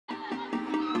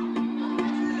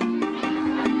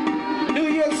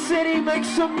City, make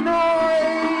some noise.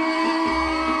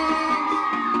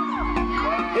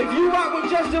 If you rock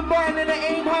with Justin Martin and the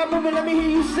aim high movement, let me hear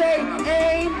you say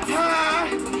aim high.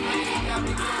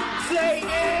 Say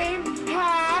aim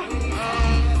high.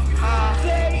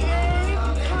 Say aim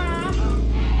high.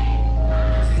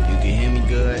 You can hear me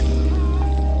good?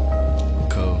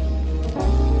 Cool.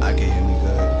 I can hear me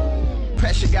good.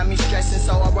 Pressure got me stressing,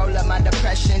 so I roll up my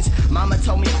depressions. Mama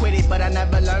told me quit it, but I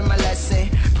never learned my lesson.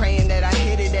 Praying that I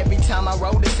hit it every time I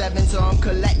roll the 7, so I'm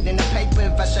collecting the paper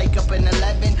if I shake up an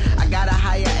 11. I got a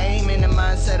higher aim and a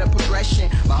mindset of progression.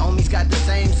 My homies got the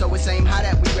same, so it's aim high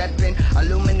that we reppin'.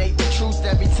 Illuminate the truth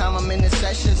every time I'm in the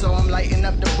session, so I'm lighting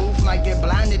up the booth. Might get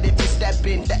blinded if you step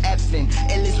into effing.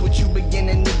 Ill is what you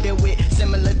beginning to deal with.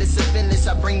 Similar to syphilis,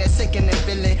 I bring that sickening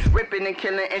feeling. Ripping and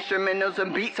killing instrumentals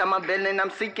and beats, I'm a villain. I'm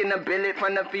seeking a billet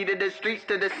from the feet of the streets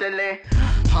to the ceiling.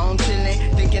 Home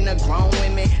chillin', thinking of grown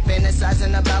women,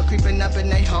 fantasizing about creeping up in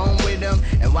they home with them.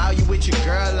 And while you with your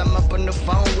girl, I'm up on the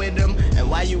phone with them. And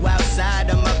while you outside,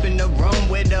 I'm up in the room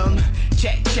with them.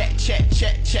 Check, check, check,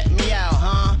 check, check me out,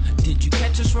 huh? Did you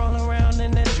catch us rolling around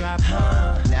in that drop,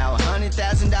 huh? Now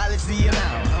 $100,000 the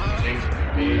amount, huh?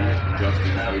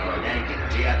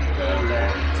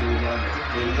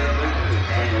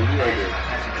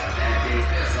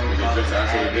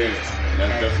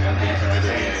 That's definitely one thing right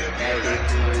there.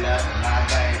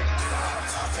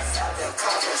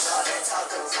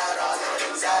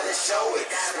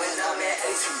 When I'm at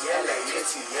ATLA,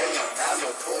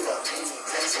 I'ma pull up any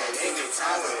place at any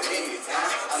time with any time.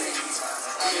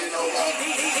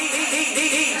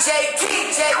 DJ.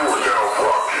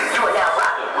 You are now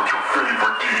rocking with your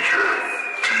favorite DJ.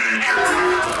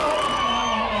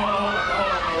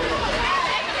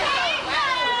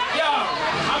 Yo,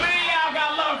 how many of y'all got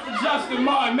love for Justin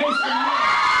Martin? Make some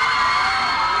noise.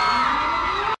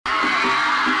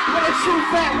 Where the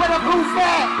truth at? Where the proof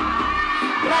at?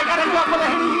 But I got a cup full of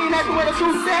Henny, he ain't asking where the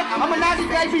truth at. I'm a Nazi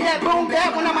baby, that boom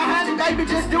back. When I'm behind you, baby,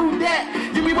 just do that.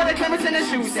 Give me where the Clements and the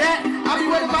shoes at. I'll be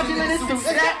where the Bobby and the suits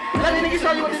at. Let the niggas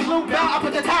show you what this loop out. I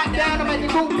put the top down, I make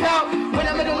the group out. When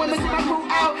I'm in the women, see my crew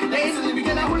out. They instantly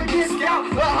begin to hooligan scout.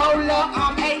 But hold up,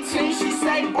 I'm 18, she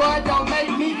say, boy, don't make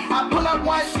me. I pull up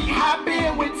one, she hop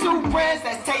in with 2 friends,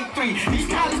 that's take 3. These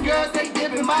college girls, they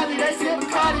dipping Molly, they sip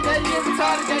Bacardi, they get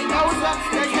retarded, they nose up,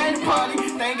 they came to party.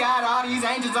 Thank God all these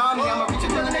angels on me. I'ma reach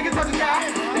until the niggas touch the sky.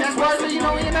 And that's words, so you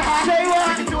know we in the high. Say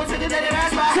what? We can do it to the day that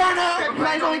I fly. Turn up. Paper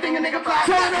planes, only thing a nigga fly.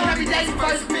 Turn up. Every day,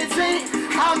 first 15.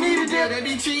 I don't need a deal, they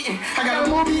be cheating. I got a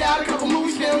movie out, a couple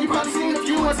movies filmed. You probably seen a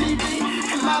few on TV.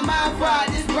 In my mind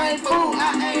fried, this brain food.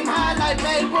 I aim high like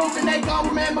Babe Ruth, and they gon'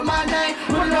 remember my name.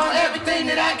 Put it on everything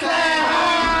that I claim.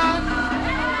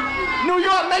 New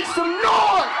York, make some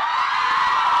noise.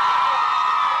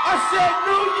 I said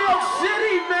New York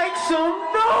City, make some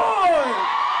noise.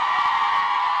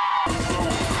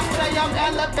 I'm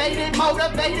elevated,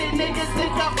 motivated, niggas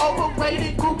think I'm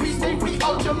overrated, groupies think we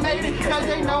ultimated, cause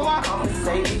they know I'm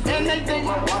overrated, and they think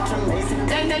I'm ultimated,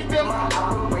 and they feel my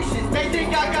operations, they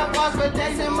think I got bars for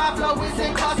days and my flow is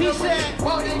incarcerated. He said,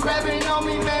 whoa, they grabbing on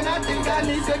me, man, I think I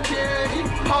need security,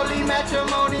 holy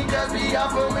matrimony, just be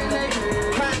offering they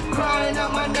head, crying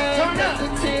out my name, there's a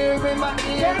tear in my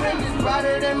ear, and it's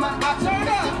brighter than my options,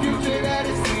 it's the future that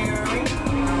is here,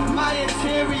 my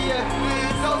interior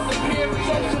is so superior.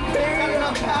 Got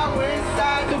enough power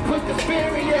inside to put the fear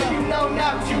in you. You know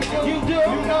not what you do. You do.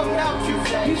 You know not what you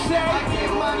say. You say. I get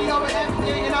money over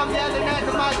everything and I'm yelling at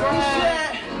the microphone.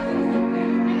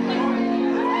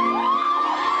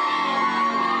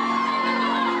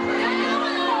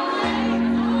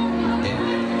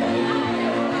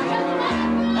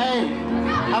 Hey,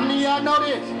 how many of y'all know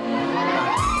this?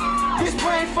 This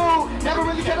brain food, never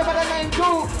really cared about that lame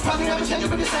dude. Probably never change up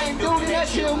with the same dude in that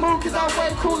chill mood, cause I'm way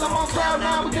cool, I'm on cloud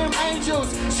 9 with them angels.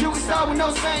 Shooting star with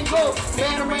no same goal.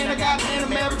 Bannerine, I got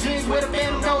Panamera jeans with a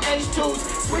band of no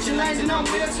H2s. Switching lanes and I'm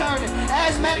wheel turning.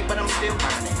 Asthmatic, but I'm still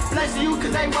burning. Bless you,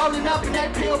 cause they rolling up and they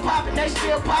pill popping, they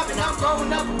still popping. I'm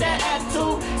growing up with that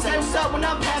attitude. Say what's up when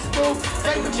I'm passing through.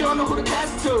 Fake, but you don't know who to pass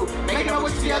it to. Making up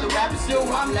what the other rappers do.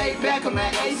 I'm laid back, I'm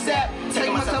at ASAP.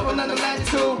 Taking myself another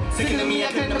latitude. Sticking to me,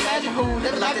 I couldn't imagine who.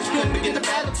 Never like that you couldn't begin to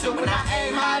battle to. When I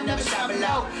aim high, I never shot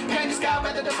below. Paint the sky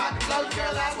rather than my flow.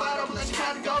 Girl, eyes wide open, let you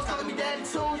kind of go. Calling me daddy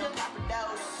too. You're not for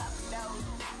those.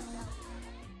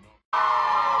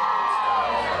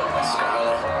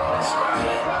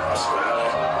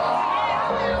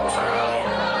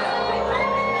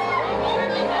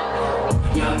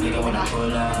 Young nigga when I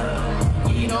pull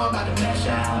up, you know I'm about to cash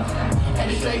out.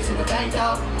 And it's straight to the bank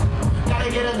though.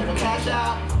 Gotta get a little cash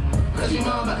out, cause you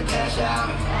know I'm about to cash out.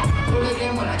 Pull it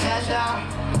in when I cash out.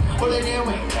 Pull it in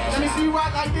with. Let me see you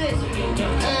rock like this.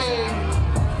 Hey,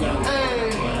 hey,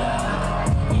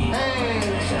 hey.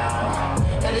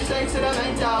 And this ain't to the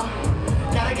bank, y'all.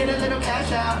 Gotta get a little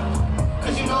cash out.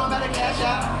 Cause you know I'm about to cash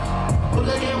out. Pull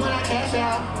it in when I cash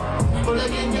out. Pull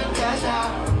it in, you cash out.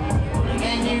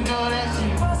 And you know that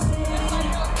shit.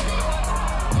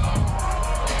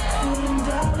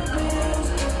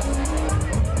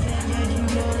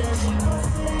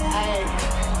 Hey,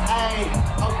 hey,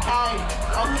 okay,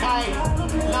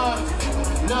 look,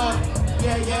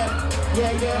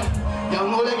 yeah. Young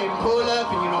Mobley can pull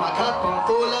up, and you know my cup gon'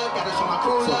 full up. Gotta show my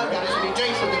crew up, gotta show me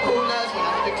drinks with the coolers. When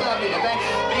I hit the club in the back,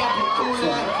 be up in the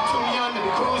cooler. Too young to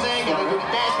be cruising, gotta do the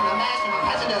dash when I'm mashing. I'm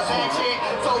passing the bad shit,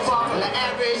 so far from the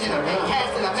average. And I'm getting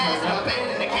cast and I'm mashing, I'm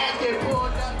banging in the casket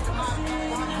pulled up.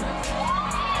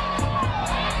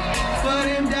 For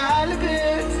them dollar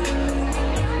bills,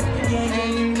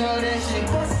 and you know that shit.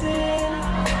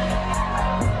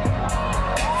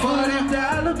 For them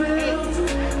dollar bills,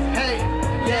 hey,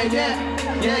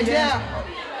 yeah.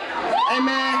 Hey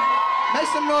man, make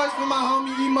some noise for my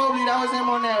homie E. Mobley. That was him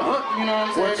on that hook, you know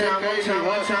what I'm saying?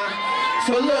 One time.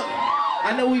 So look,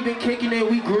 I know we've been kicking it,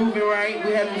 we grooving, right?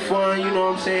 We having fun, you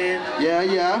know what I'm saying?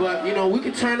 Yeah. But you know, we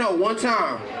can turn up one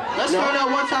time. Let's turn up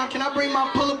one time. Can I bring my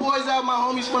puller boys out, my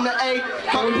homies from the A?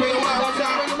 Can we bring them out one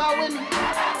time? Bring them out with me.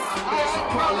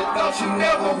 Probably thought you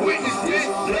never witnessed this.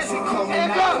 Listen, coming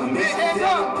out of this.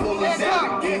 Pullers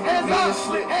out again. Being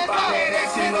slick. Bad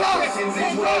ass in oppressions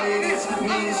is what it is.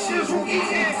 Me and Shizzle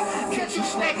eating. Catch you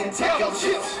snacking, take your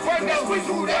chips. First that we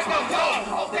do, that's no dog.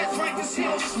 Off that drink, cause he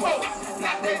don't smoke.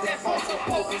 Not that phone's so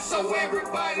potent, so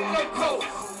everybody look cold.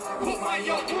 Put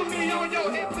me on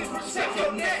your hip, please protect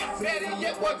your neck. Better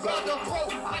yet, what grab the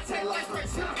throat? I take life straight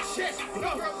to the chest.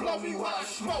 Your girl blow me while I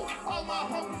smoke. All my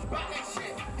homies bout that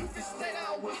shit. You can stay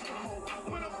down with the hoe.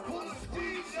 When I'm pulling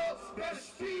speed up, better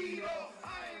speed up.